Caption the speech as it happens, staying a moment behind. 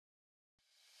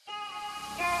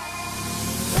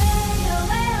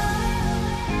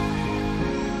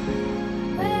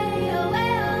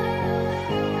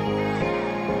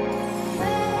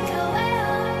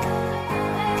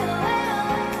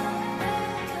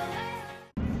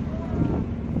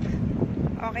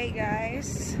Okay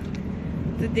guys,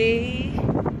 today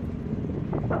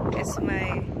is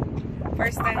my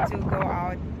first time to go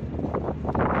out.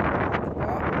 Ito po,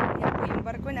 yan po yung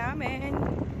barko namin.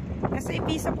 Nasa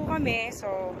Ibiza po kami,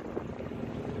 so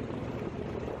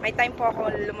may time po ako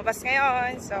lumabas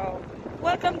ngayon. So,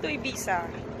 welcome to Ibiza.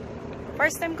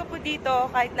 First time ko po dito,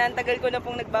 kahit na antagal ko na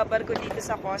pong nagbabarko dito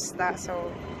sa Costa. So,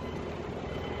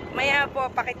 maya po,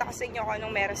 pakita ko sa inyo kung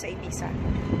anong meron sa Ibiza.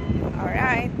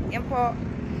 Alright, yan po.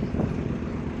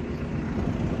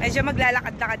 Medyo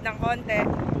maglalakad-lakad ng konti.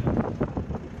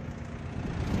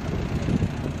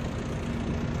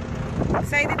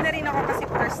 Excited na rin ako kasi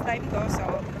first time ko. So,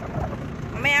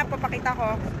 mamaya po pakita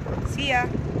ko. See ya!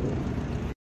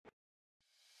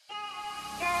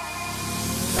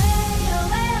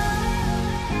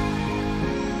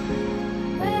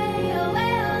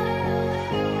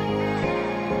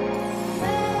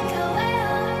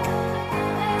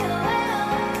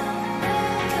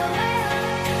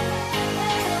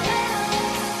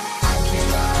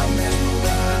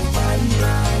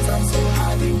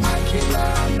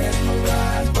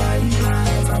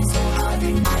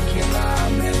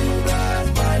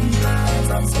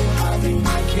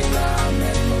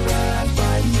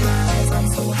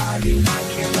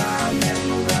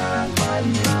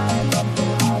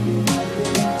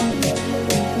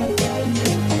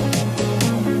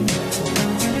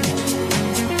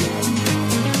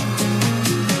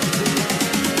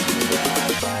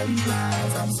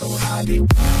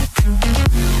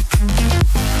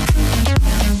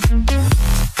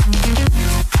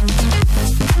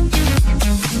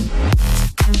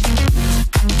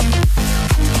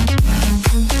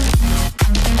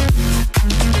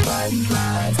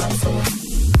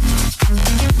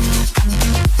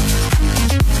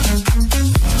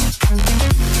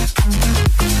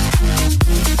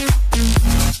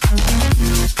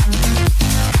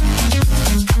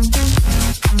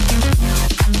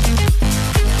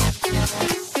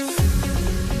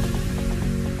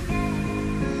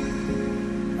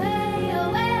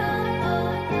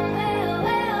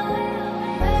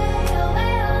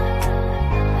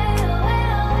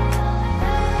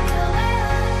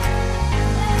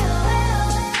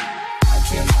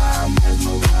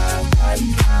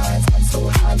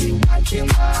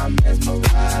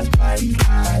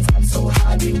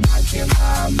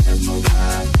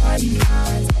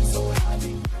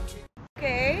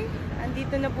 Okay,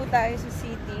 andito na po tayo sa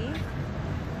city.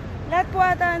 Lahat po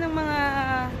ata ng mga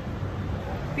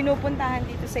pinupuntahan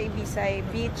dito sa Ibiza ay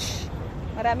beach.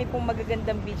 Marami pong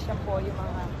magagandang beach na po. Yung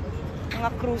mga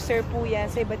cruiser po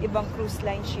yan sa iba't ibang cruise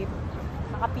line ship.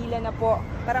 Nakapila na po.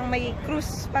 Parang may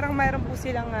cruise, parang mayroon po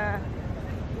silang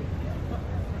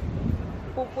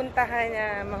pupuntahan na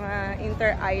mga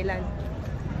inter-island.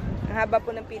 Ang haba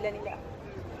po ng pila nila.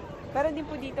 Meron din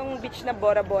po ditong beach na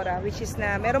Bora Bora, which is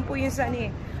na, meron po yun sa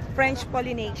French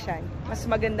Polynesian. Mas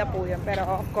maganda po yun. Pero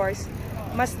of course,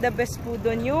 mas the best po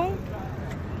doon yung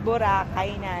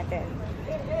Boracay natin.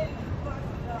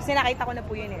 Kasi nakita ko na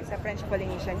po yun sa French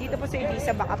Polynesian. Dito po sa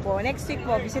Ibiza, baka po. Next week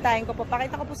po, bisitahin ko po.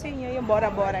 Pakita ko po sa inyo yung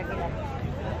Bora Bora nila.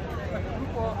 Yan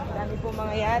po, dami po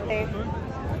mga yate.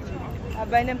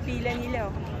 Haba ng pila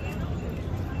nila.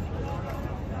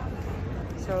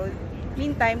 So,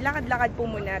 meantime, lakad-lakad po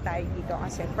muna tayo dito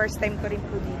kasi first time ko rin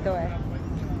po dito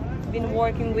Been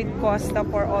working with Costa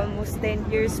for almost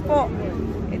 10 years po.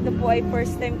 Ito po ay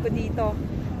first time ko dito.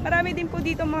 Marami din po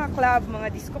dito mga club, mga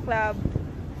disco club.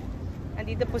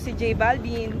 Andito po si J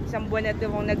Balvin. Isang buwan na ito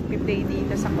kung nag-play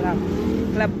dito sa club.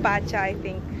 Club Pacha, I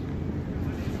think.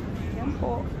 Yan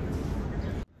po.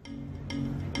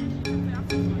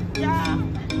 Yeah!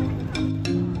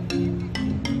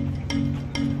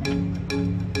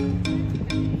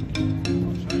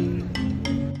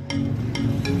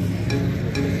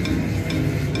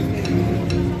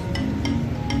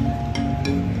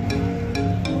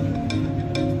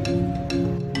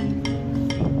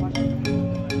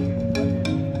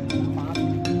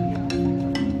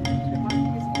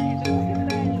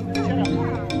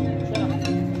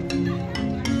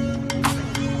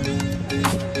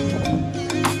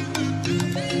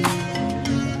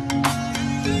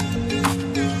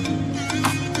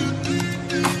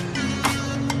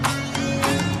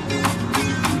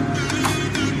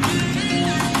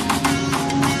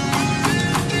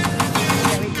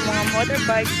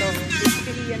 Motorbike, so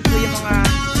basically yan po yung mga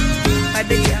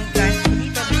madali ang plan po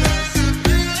dito because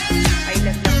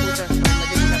island lang po ito, so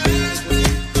madali na po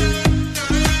dito.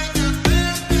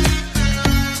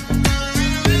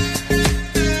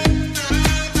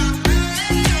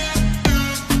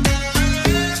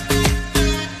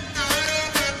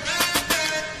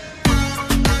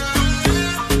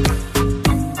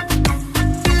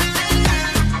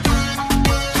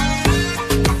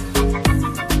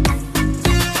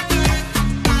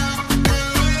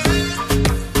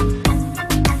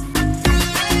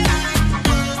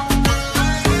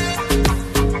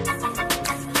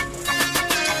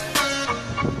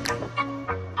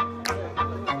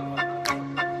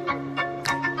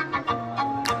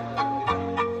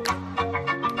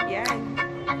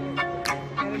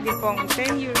 din pong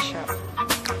 10-euro shop.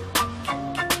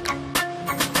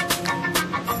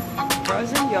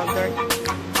 Frozen yogurt.